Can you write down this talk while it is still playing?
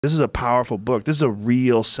This is a powerful book. This is a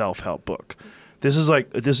real self-help book. This is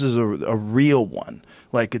a real one.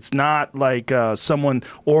 Like, it's not like someone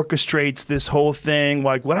orchestrates this whole thing.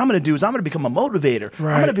 Like, what I'm going to do is I'm going to become a motivator.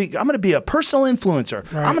 Right. I'm going to be a personal influencer.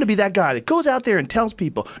 Right. I'm going to be that guy that goes out there and tells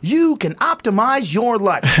people, you can optimize your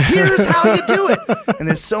life. Here's how you do it. And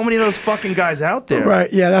there's so many of those fucking guys out there.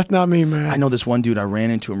 Right. Yeah, that's not me, man. I know this one dude. I ran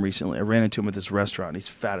into him recently. I ran into him at this restaurant. He's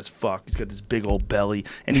fat as fuck. He's got this big old belly,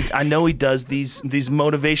 and I know he does these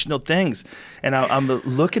motivational things. And I'm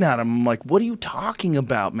looking at him. I'm like, what are you talking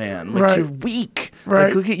about, man? Like, you're weak. Right.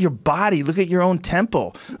 Like, look at your body. Look at your own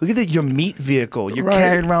temple. Look at your meat vehicle. You're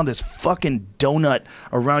carrying around this fucking donut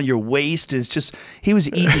around your waist. It's just, he was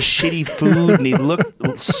eating shitty food, and he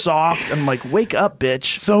looked soft. I'm like, wake up,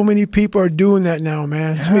 bitch. So many people are doing that now,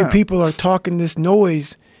 man. Yeah. So many people are talking this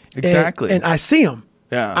noise. Exactly. And I see them.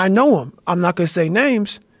 Yeah. I know them. I'm not going to say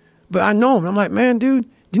names, but I know them. I'm like, man, dude,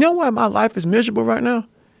 do you know why my life is miserable right now?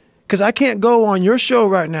 Because I can't go on your show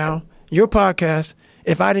right now, your podcast,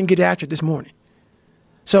 if I didn't get after it this morning.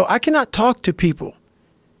 So I cannot talk to people.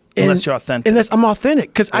 Unless you're authentic. Unless I'm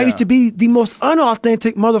authentic. Because I used to be the most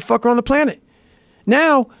unauthentic motherfucker on the planet.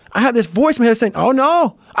 Now, I have this voice in my head saying, oh,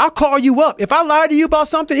 no, I'll call you up. If I lie to you about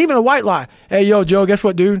something, even a white lie. Hey, yo, Joe, guess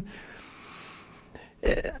what, dude?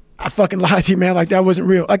 I fucking lied to you, man. Like, that wasn't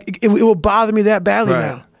real. Like, it will bother me that badly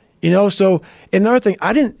now. You know, so another thing,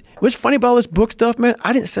 what's funny about all this book stuff, man,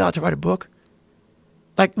 I didn't set out to write a book.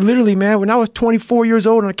 Like, literally, man, when I was 24 years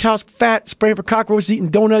old on a couch, fat, spraying for cockroaches, eating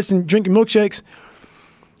donuts and drinking milkshakes,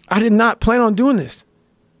 I did not plan on doing this.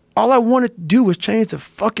 All I wanted to do was change the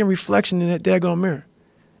fucking reflection in that daggone mirror.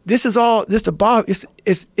 This is all, it's a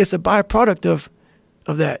byproduct of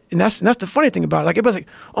that. And that's the funny thing about it. Like, everybody's like,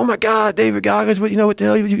 oh my God, David Goggins, what the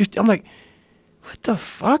hell? I'm like, what the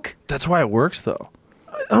fuck? That's why it works, though.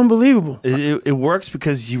 Unbelievable. It works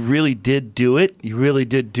because you really did do it. You really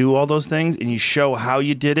did do all those things, and you show how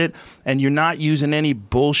you did it. And you're not using any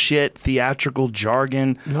bullshit theatrical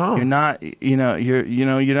jargon. No, you're not.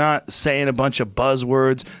 You're not saying a bunch of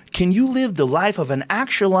buzzwords. Can you live the life of an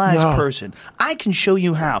actualized person? I can show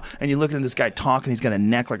you how. And you're looking at this guy talking. He's got a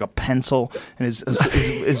neck like a pencil, and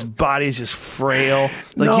his body is just frail.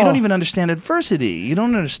 Like, you don't even understand adversity. You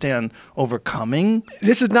don't understand overcoming.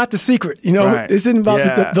 This is not the secret. You know, this isn't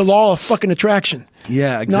about the law of fucking attraction.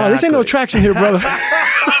 Yeah, exactly. No, this ain't no attraction here, brother.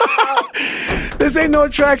 This ain't no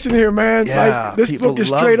attraction here, man. Yeah, like, this book is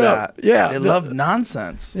straight up. Yeah, they love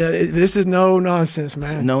nonsense. Yeah, this is no nonsense,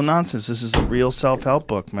 man. It's no nonsense. This is the real self-help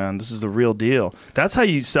book, man. This is the real deal. That's how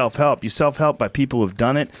you self-help. You self-help by people who've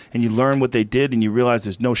done it, and you learn what they did, and you realize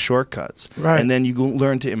there's no shortcuts. Right. And then you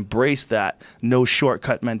learn to embrace that no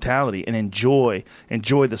shortcut mentality and enjoy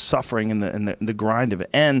the suffering and the grind of it.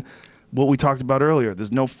 And what we talked about earlier,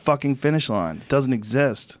 there's no fucking finish line. It doesn't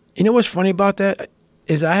exist. You know what's funny about that?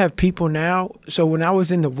 Is I have people now, so when I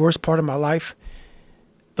was in the worst part of my life,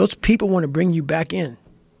 those people want to bring you back in.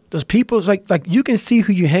 Those people, like you can see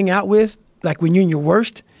who you hang out with, like when you're in your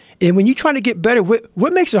worst. And when you're trying to get better,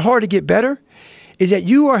 what makes it hard to get better is that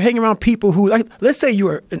you are hanging around people who, like, let's say you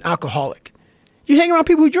are an alcoholic. You hang around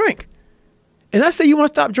people who drink. And let's say you want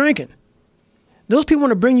to stop drinking. Those people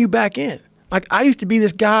want to bring you back in. Like, I used to be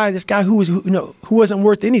this guy who wasn't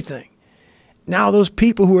worth anything. Now those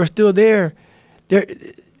people who are still there, they're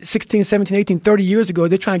 16, 17, 18, 30 years ago,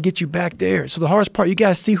 they're trying to get you back there. So the hardest part, you got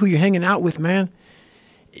to see who you're hanging out with, man.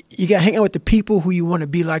 You got to hang out with the people who you want to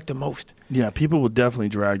be like the most. Yeah, people will definitely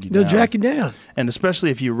drag you down. They'll drag you down. And especially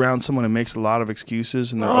if you're around someone who makes a lot of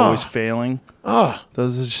excuses and they're always failing.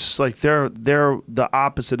 Those is just like, they're the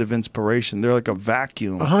opposite of inspiration. They're like a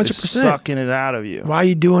vacuum. 100%. They're sucking it out of you. Why are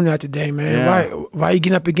you doing that today, man? Yeah. Why are you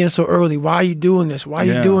getting up again so early? Why are you doing this? Why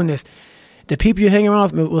are you doing this? The people you're hanging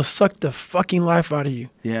around with will suck the fucking life out of you.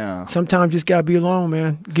 Yeah. Sometimes you just got to be alone,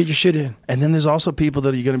 man. Get your shit in. And then there's also people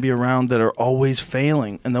that you're going to be around that are always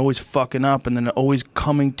failing and they're always fucking up and then they're always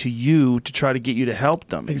coming to you to try to get you to help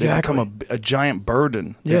them. Exactly. They become a giant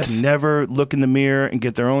burden. Yes. They can never look in the mirror and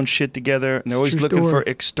get their own shit together. And they're always looking for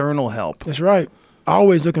external help. That's right.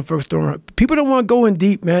 Always looking for external help. People don't want to go in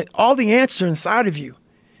deep, man. All the answers are inside of you.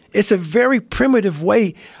 It's a very primitive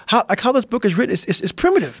way. How this book is written, it's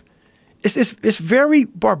primitive. It's very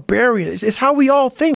barbarian. It's how we all think.